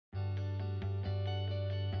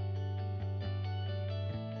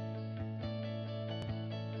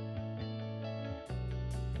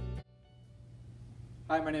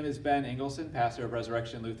Hi, my name is Ben Engelson, pastor of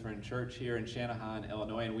Resurrection Lutheran Church here in Channahon,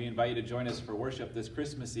 Illinois, and we invite you to join us for worship this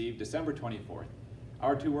Christmas Eve, December 24th.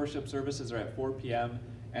 Our two worship services are at 4 p.m.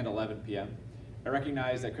 and 11 p.m. I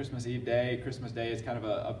recognize that Christmas Day is kind of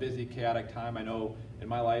a busy, chaotic time. I know in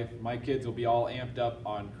my life, my kids will be all amped up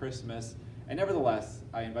on Christmas, and nevertheless,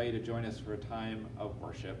 I invite you to join us for a time of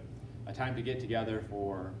worship, a time to get together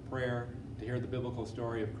for prayer, to hear the biblical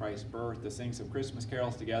story of Christ's birth, to sing some Christmas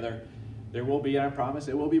carols together. There will be, and I promise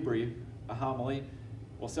it will be brief, a homily.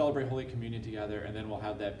 We'll celebrate Holy Communion together, and then we'll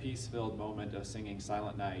have that peace-filled moment of singing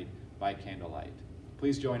Silent Night by candlelight.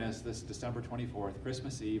 Please join us this December 24th,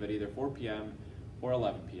 Christmas Eve at either 4 p.m. or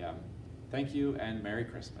 11 p.m. Thank you, and Merry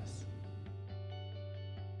Christmas.